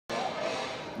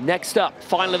Next up,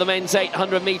 final of the men's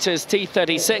 800 meters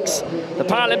T36. The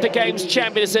Paralympic Games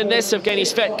champion is in this, Evgenii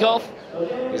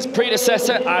SHVETSOV. His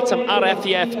predecessor, Artem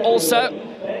AREFYEV, also,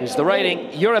 who's the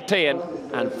reigning European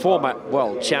and former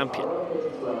world champion.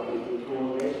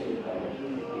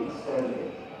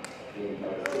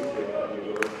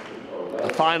 A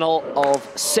final of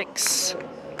 6.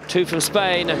 2 from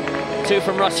Spain, 2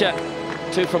 from Russia,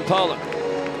 2 from Poland.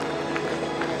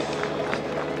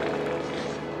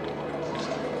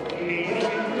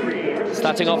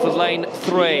 Starting off with lane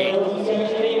 3.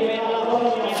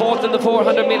 4th in the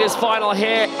 400 meters final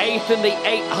here, 8th in the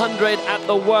 800 at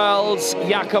the Worlds,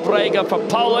 Jakub Rega for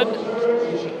Poland.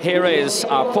 Here is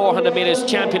our 400 meters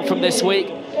champion from this week.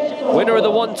 Winner of the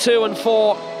 1, 2 and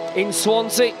 4 in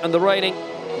Swansea, and the reigning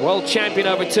world champion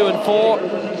over 2 and 4.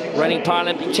 Reigning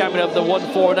Paralympic champion of the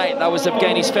 1, 4 and 8, that was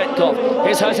Evgenii SHVETSOV.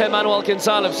 Here's Jose Manuel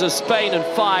Gonzalez of Spain in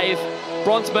 5.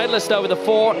 Bronze medalist over the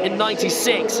 4 in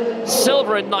 96,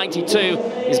 silver in 92.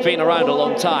 He's been around a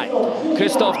long time.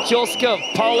 Krzysztof of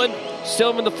Poland,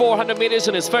 still in the 400 meters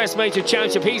in his first major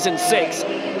championship. He's in 6.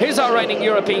 Here's our reigning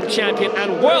European champion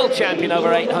and world champion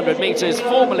over 800 meters.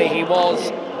 Formerly he was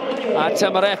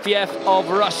Artem AREFYEV of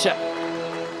Russia.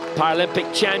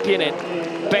 Paralympic champion in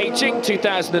Beijing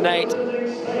 2008.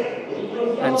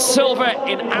 And silver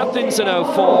in Athens in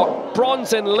 04.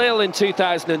 Bronze in Lille in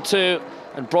 2002.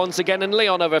 And bronze again in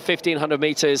Lyon over 1,500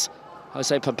 meters.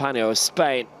 Jose Pampano of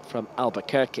Spain from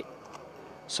Albuquerque.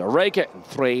 So Rega in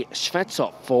 3,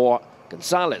 SHVETSOV 4,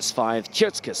 Gonzalez 5,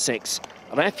 CIUKSZA 6,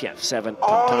 AREFYEV 7,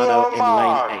 Pampano in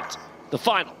lane 8. The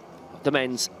final of the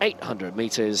men's 800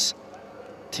 meters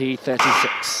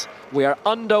T36. We are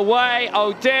underway.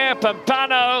 Oh dear,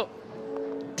 Pampano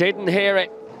didn't hear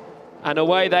it. And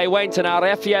away they went, and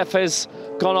AREFYEV has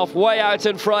gone off way out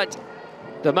in front.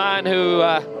 The man who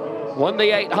won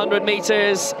the 800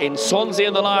 meters in Swansea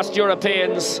in the last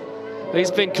Europeans.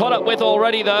 He's been caught up with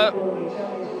already though.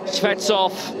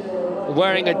 SHVETSOV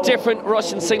wearing a different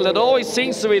Russian singlet, always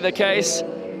seems to be the case.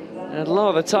 And a lot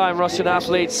of the time Russian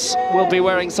athletes will be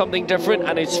wearing something different,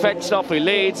 and it's SHVETSOV who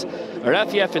leads.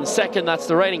 AREFYEV in 2nd, that's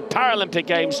the reigning Paralympic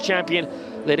Games champion,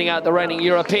 leading out the reigning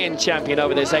European champion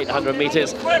over this 800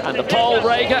 meters. And the Pole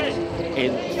Rega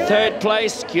in 3rd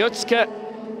place, CIUKSZA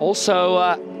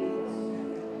also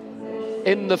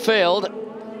in the field,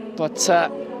 but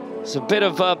there's a bit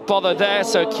of bother there.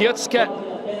 So CIUKSZA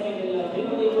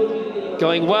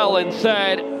going well in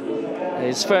 3rd,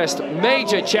 his first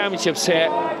major championships here.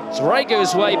 So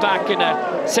Rega's way back in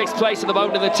 6th place at the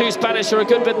moment, and the 2 Spanish are a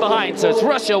good bit behind. So it's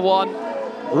Russia 1,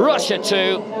 Russia 2,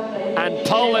 and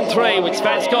Poland 3, with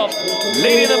SHVETSOV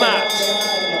leading the match.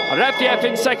 AREFYEV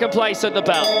in 2nd place at the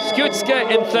belt. CIUKSZA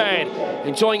in 3rd,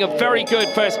 enjoying a very good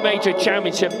first major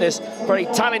championship, this very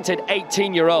talented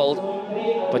 18-year-old.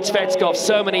 But SHVETSOV,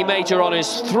 so many major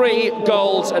honours, 3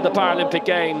 golds at the Paralympic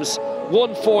Games,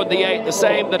 1, 4 in the 8, the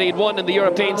same that he'd won in the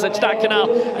Europeans at Stadtkanal.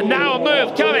 And now a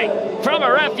move coming from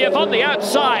AREFYEV on the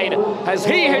outside as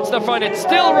he hits the front. It's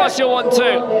still Russia 1, 2,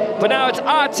 but now it's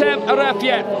Artem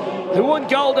AREFYEV, who won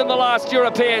gold in the last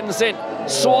Europeans in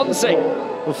Swansea.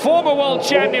 The former world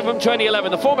champion from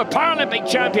 2011, the former Paralympic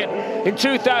champion in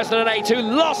 2008, who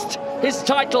lost his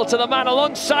title to the man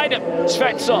alongside him,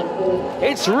 SHVETSOV.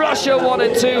 It's Russia 1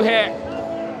 and 2 here.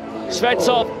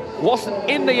 SHVETSOV wasn't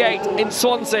in the 8 in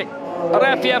Swansea.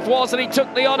 AREFYEV was, and he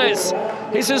took the honours.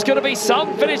 This is going to be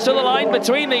some finish to the line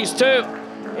between these two.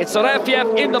 It's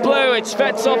AREFYEV in the blue, it's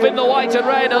SHVETSOV in the white and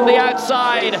red on the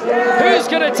outside. Who's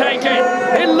going to take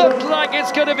it? It looked like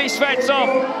it's going to be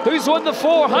SHVETSOV, who's won the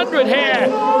 400 here,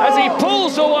 as he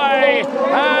pulls away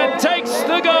and takes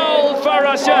the gold for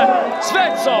Russia.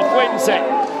 SHVETSOV wins it.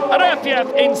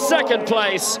 AREFYEV in 2nd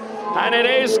place, and it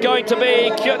is going to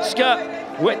be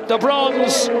CIUKSZA with the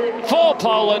bronze for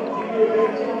Poland.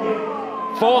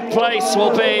 4th place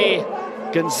will be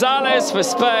Gonzalez for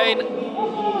Spain,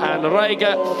 and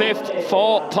Rega 5th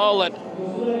for Poland.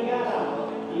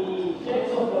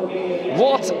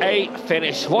 What a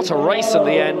finish, what a race in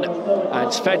the end. And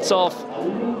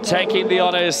SHVETSOV taking the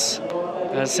honours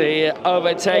as he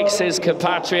overtakes his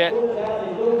compatriot.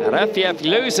 AREFYEV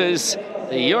loses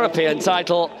the European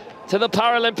title to the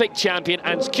Paralympic champion,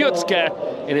 and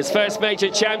CIUKSZA in his first major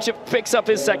championship picks up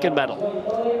his 2nd medal.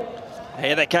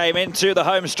 Here they came into the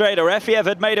home straight. AREFYEV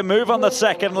had made a move on the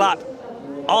 2nd lap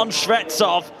on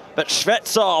SHVETSOV, but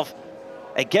SHVETSOV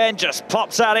again just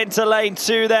pops out into lane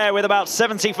 2 there with about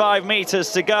 75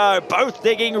 meters to go. Both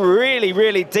digging really,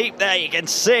 really deep there. You can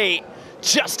see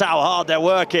just how hard they're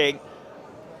working.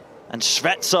 And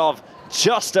SHVETSOV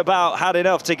just about had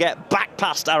enough to get back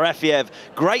past AREFYEV.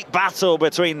 Great battle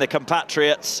between the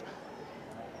compatriots.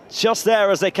 Just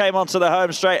there as they came onto the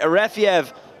home straight,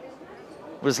 AREFYEV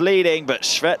was leading, but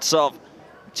SHVETSOV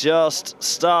just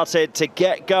started to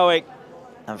get going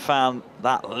and found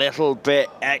that little bit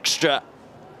extra.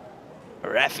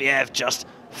 AREFYEV just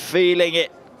feeling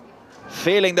it,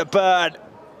 feeling the burn.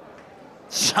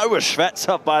 So was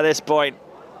SHVETSOV by this point.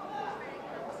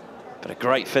 But a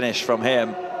great finish from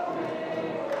him.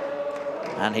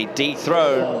 And he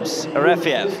dethrones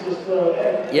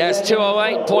AREFYEV. Yes,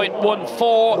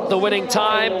 2:08.14, the winning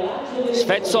time.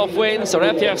 SHVETSOV wins,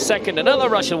 AREFYEV second, another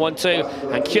Russian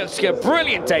 1-2, and CIUKSZA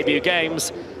brilliant debut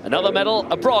games. Another medal,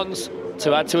 a bronze,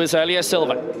 to add to his earlier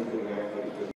silver.